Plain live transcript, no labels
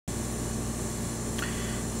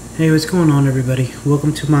Hey, what's going on, everybody?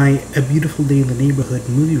 Welcome to my A Beautiful Day in the Neighborhood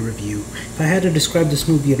movie review. If I had to describe this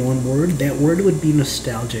movie in one word, that word would be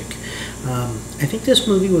nostalgic. I think this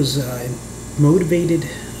movie was motivated,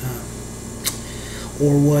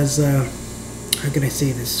 or was, how can I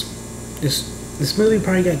say this? This movie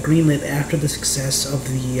probably got greenlit after the success of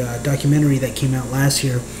the documentary that came out last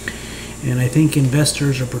year. And I think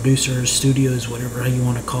investors or producers, studios, whatever you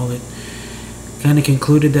want to call it, kind of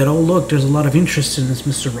concluded that, oh look, there's a lot of interest in this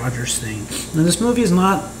Mr. Rogers thing. Now this movie is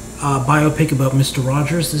not a biopic about Mr.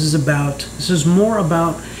 Rogers. This is more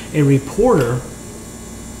about a reporter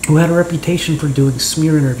who had a reputation for doing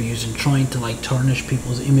smear interviews and trying to tarnish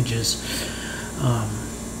people's images.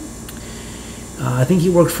 I think he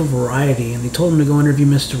worked for Variety, and they told him to go interview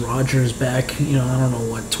Mr. Rogers back, I don't know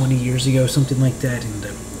what, 20 years ago, something like that. And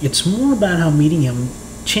it's more about how meeting him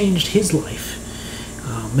changed his life.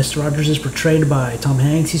 Mr. Rogers is portrayed by Tom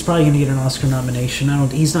Hanks. He's probably going to get an Oscar nomination.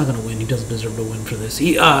 He's not going to win. He doesn't deserve to win for this.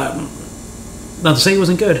 Not to say he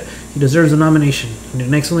wasn't good. He deserves a nomination. He did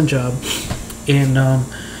an excellent job. And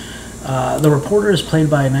the reporter is played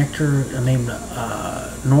by an actor named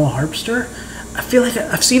Noah Harpster. I feel like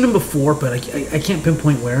I've seen him before, but I can't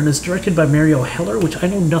pinpoint where. And it's directed by Marielle Heller, which I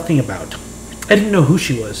know nothing about. I didn't know who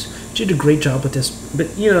she was. She did a great job with this.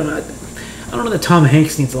 But, I don't know that Tom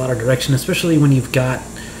Hanks needs a lot of direction, especially when you've got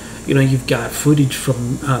footage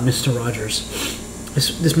from Mr. Rogers.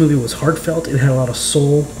 This movie was heartfelt. It had a lot of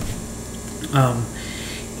soul.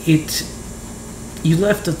 You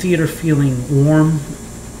left the theater feeling warm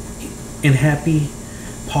and happy,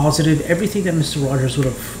 positive. Everything that Mr. Rogers would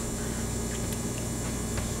have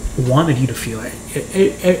wanted you to feel.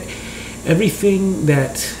 Everything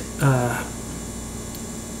that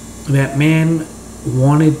that man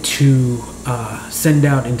wanted to send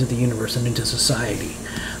out into the universe and into society.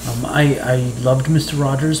 I loved Mr.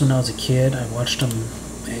 Rogers when I was a kid. I watched him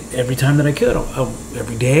every time that I could,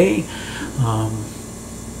 every day.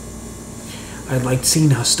 I liked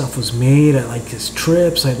seeing how stuff was made. I liked his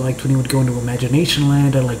trips. I liked when he would go into Imagination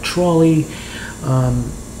Land. I liked Trolley.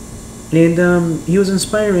 And he was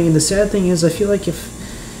inspiring. And the sad thing is, I feel like if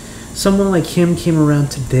someone like him came around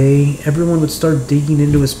today, everyone would start digging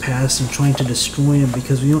into his past and trying to destroy him,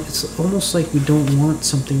 because it's almost like we don't want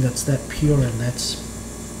something that's that pure and that's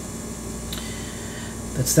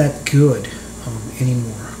that good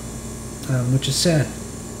anymore, which is sad.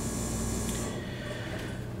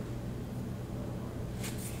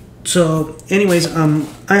 So, anyways,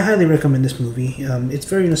 I highly recommend this movie. It's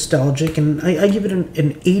very nostalgic, and I give it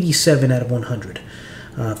an 87 out of 100.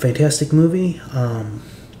 Fantastic movie.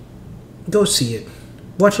 Go see it.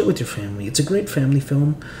 Watch it with your family. It's a great family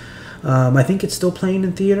film. I think it's still playing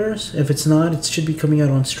in theaters. If it's not, it should be coming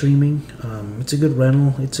out on streaming. It's a good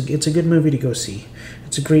rental. It's a good movie to go see.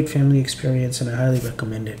 It's a great family experience, and I highly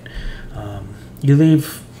recommend it. You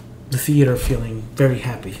leave the theater feeling very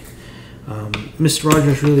happy. Mr.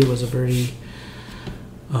 Rogers really was a very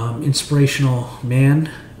inspirational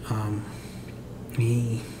man.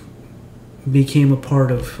 He became a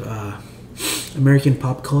part of American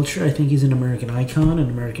pop culture. I think he's an American icon, an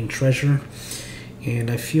American treasure, and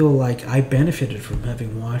I feel like I benefited from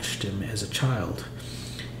having watched him as a child.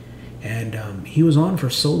 And he was on for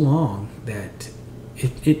so long that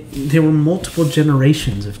there were multiple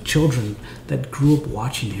generations of children that grew up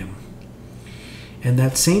watching him. And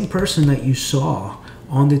that same person that you saw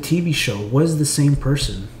on the TV show was the same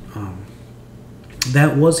person.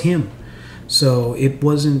 That was him. So he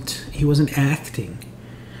wasn't acting.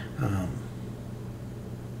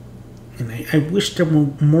 And I wish there were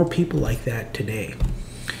more people like that today.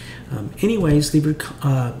 Anyways,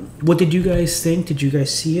 what did you guys think? Did you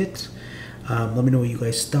guys see it? Let me know what you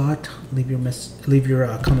guys thought. Leave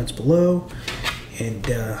your comments below, and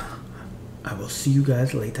I will see you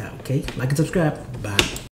guys later. Okay, like and subscribe. Bye.